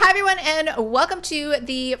everyone, and welcome to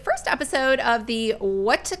the first episode of the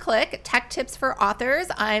What to Click Tech Tips for Authors.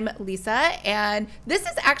 I'm Lisa, and this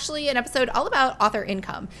is actually an episode all about author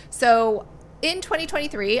income. So in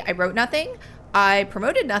 2023, I wrote nothing, I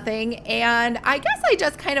promoted nothing, and I guess I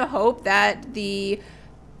just kind of hope that the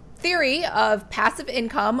theory of passive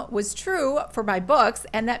income was true for my books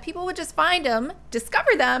and that people would just find them,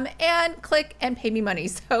 discover them, and click and pay me money.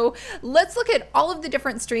 So let's look at all of the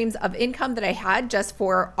different streams of income that I had just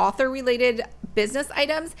for author-related business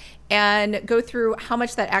items and go through how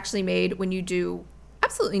much that actually made when you do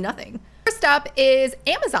absolutely nothing. First up is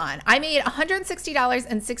Amazon. I made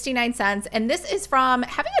 $160.69, and this is from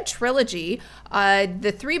having a trilogy,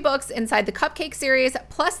 the 3 books inside the Cupcake series,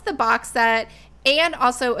 plus the box set, and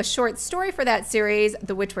also a short story for that series,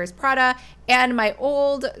 The Witch Wears Prada, and my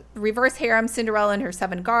old reverse harem, Cinderella and Her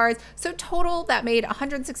 7 Guards. So total, that made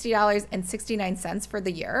 $160.69 for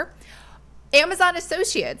the year. Amazon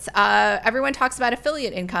Associates. Everyone talks about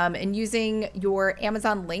affiliate income, and using your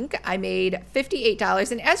Amazon link, I made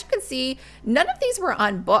 $58. And as you can see, none of these were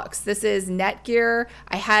on books. This is Netgear.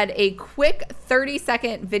 I had a quick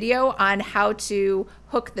 30-second video on how to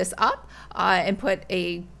hook this up and put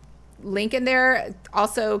a link in there.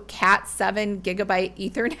 Also Cat 7 gigabyte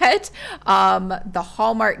Ethernet, the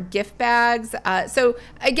Hallmark gift bags. So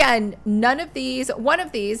again, none of these, one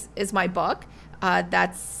of these is my book.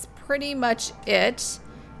 That's pretty much it.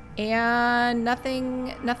 And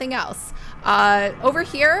nothing else. Over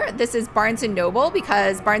here, this is Barnes & Noble,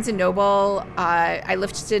 because Barnes & Noble, I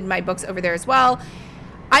listed my books over there as well.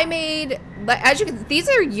 I made, as you can, these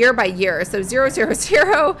are year by year. So 0, 0,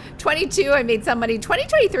 0, 22, I made some money.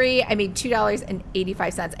 2023, I made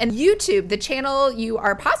 $2.85. And YouTube, the channel you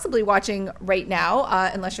are possibly watching right now,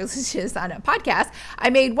 unless you're listening to this on a podcast, I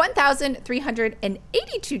made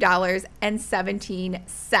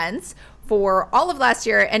 $1,382.17 for all of last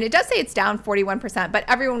year. And it does say it's down 41%, but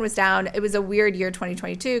everyone was down. It was a weird year,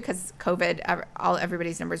 2022, because COVID,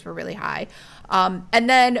 everybody's numbers were really high. And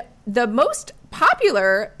then the most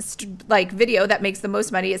popular video that makes the most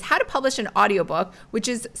money is how to publish an audiobook, which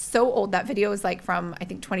is so old. That video is from, I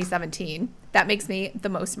think, 2017. That makes me the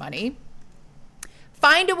most money.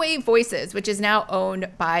 Findaway Voices, which is now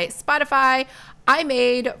owned by Spotify. I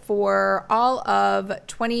made for all of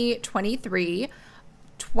 2023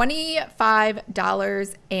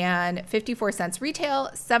 $25.54 retail,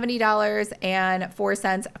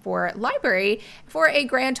 $70.04 for library, for a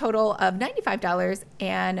grand total of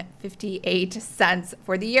 $95.58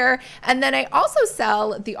 for the year. And then I also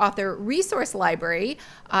sell the author resource library,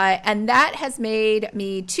 and that has made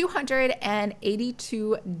me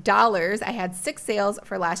 $282. I had 6 sales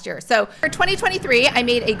for last year. So for 2023, I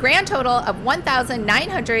made a grand total of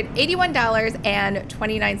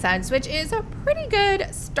 $1,981.29, which is a pretty good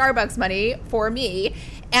Starbucks money for me.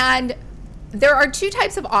 And there are 2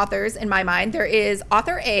 types of authors in my mind. There is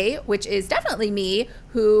author A, which is definitely me,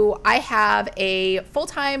 who I have a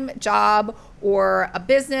full-time job or a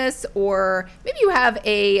business, or maybe you have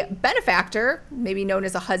a benefactor, maybe known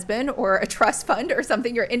as a husband or a trust fund or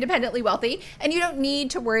something. You're independently wealthy, and you don't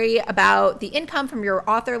need to worry about the income from your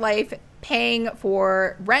author life paying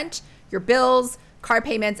for rent, your bills, car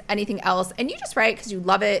payments, anything else. And you just write because you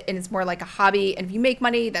love it and it's more like a hobby. And if you make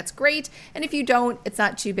money, that's great. And if you don't, it's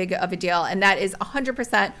not too big of a deal. And that is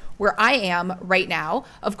 100% where I am right now.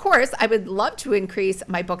 Of course, I would love to increase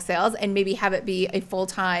my book sales and maybe have it be a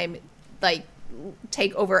full-time,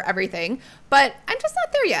 take over everything, but I'm just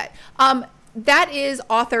not there yet. That is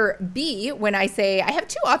author B when I say I have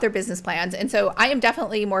 2 author business plans. And so I am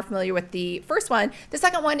definitely more familiar with the first one. The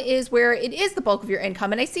second one is where it is the bulk of your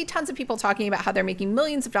income. And I see tons of people talking about how they're making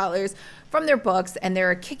millions of dollars from their books, and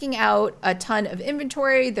they're kicking out a ton of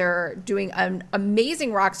inventory. They're doing an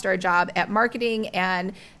amazing rock star job at marketing,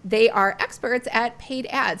 and they are experts at paid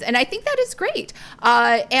ads. And I think that is great.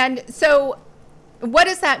 And so what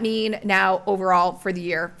does that mean now overall for the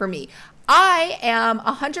year for me? I am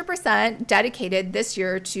 100% dedicated this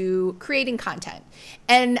year to creating content.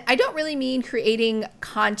 And I don't really mean creating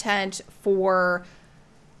content for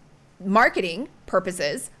marketing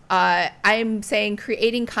purposes. I'm saying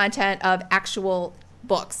creating content of actual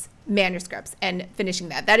books, manuscripts, and finishing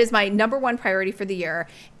that. That is my number 1 priority for the year.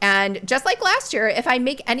 And just like last year, if I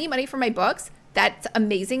make any money from my books, that's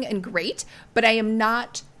amazing and great, but I am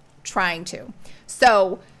not trying to.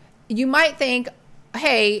 So you might think,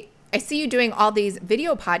 hey, I see you doing all these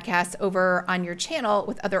video podcasts over on your channel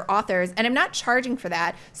with other authors, and I'm not charging for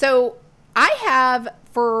that. So I have,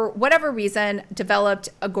 for whatever reason, developed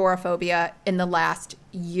agoraphobia in the last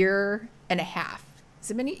year and a half.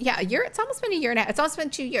 Has it been? Yeah, a year. It's almost been a year and a half. It's almost been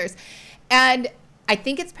 2 years. And I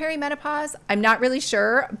think it's perimenopause. I'm not really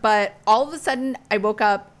sure, but all of a sudden I woke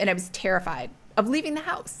up and I was terrified of leaving the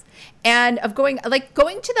house and of going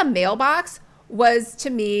to the mailbox was, to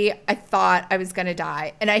me, I thought I was going to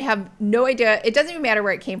die. And I have no idea. It doesn't even matter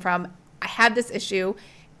where it came from. I had this issue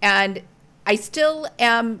and I still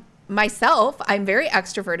am myself. I'm very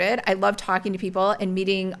extroverted. I love talking to people and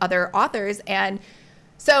meeting other authors. And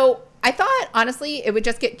so I thought, honestly, it would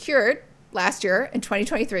just get cured last year in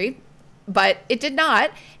 2023, but it did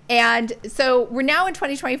not. And so we're now in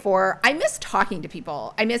 2024. I miss talking to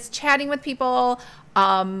people. I miss chatting with people.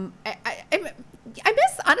 I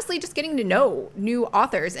miss, honestly, just getting to know new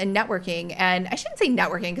authors and networking. And I shouldn't say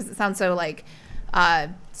networking because it sounds so like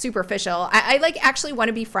superficial. I like actually want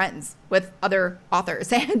to be friends with other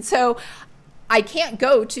authors. And so I can't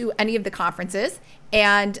go to any of the conferences.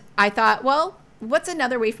 And I thought, well, what's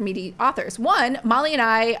another way for me to meet authors? One, Molly and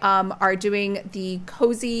I are doing the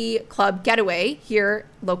Cozy Club Getaway here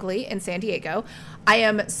locally in San Diego. I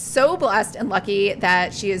am so blessed and lucky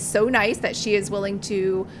that she is so nice that she is willing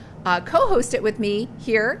to co-host it with me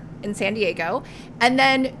here in San Diego. And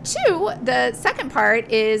then two, the second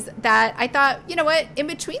part is that I thought, you know what, in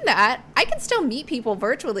between that, I can still meet people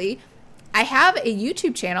virtually. I have a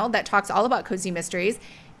YouTube channel that talks all about cozy mysteries.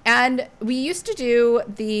 And we used to do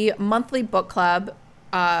the monthly book club.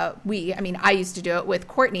 I used to do it with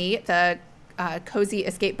Courtney, the Cozy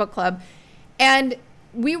Escape Book Club. And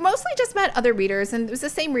we mostly just met other readers, and it was the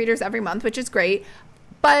same readers every month, which is great.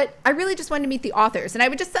 But I really just wanted to meet the authors. And I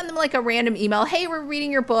would just send them like a random email. Hey, we're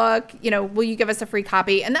reading your book. Will you give us a free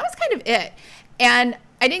copy? And that was kind of it. And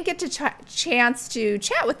I didn't get to chance to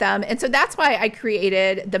chat with them. And so that's why I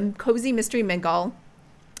created the Cozy Mystery Mingle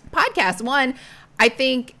podcast. One, I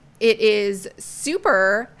think it is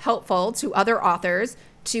super helpful to other authors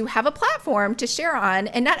to have a platform to share on,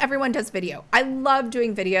 and not everyone does video. I love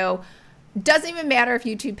doing video. Doesn't even matter if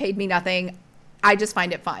YouTube paid me nothing. I just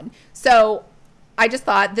find it fun. So I just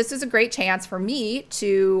thought this is a great chance for me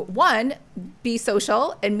to, one, be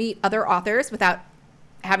social and meet other authors without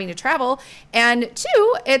having to travel, and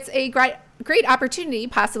two, it's a great opportunity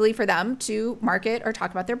possibly for them to market or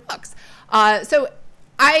talk about their books. So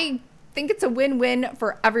I think it's a win-win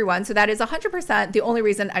for everyone. So that is 100% the only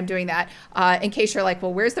reason I'm doing that. In case you're like,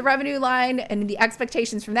 well, where's the revenue line and the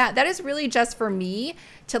expectations from that? That is really just for me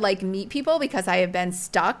to like meet people because I have been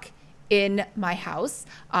stuck in my house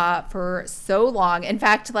for so long. In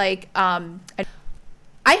fact,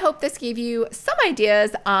 I hope this gave you some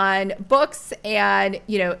ideas on books and,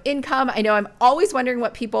 income. I know I'm always wondering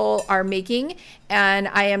what people are making, and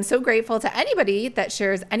I am so grateful to anybody that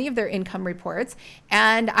shares any of their income reports.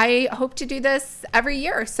 And I hope to do this every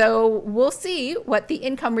year. So we'll see what the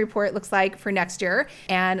income report looks like for next year,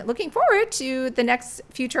 and looking forward to the next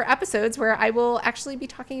future episodes where I will actually be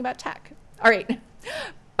talking about tech. All right.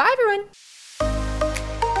 Bye, everyone.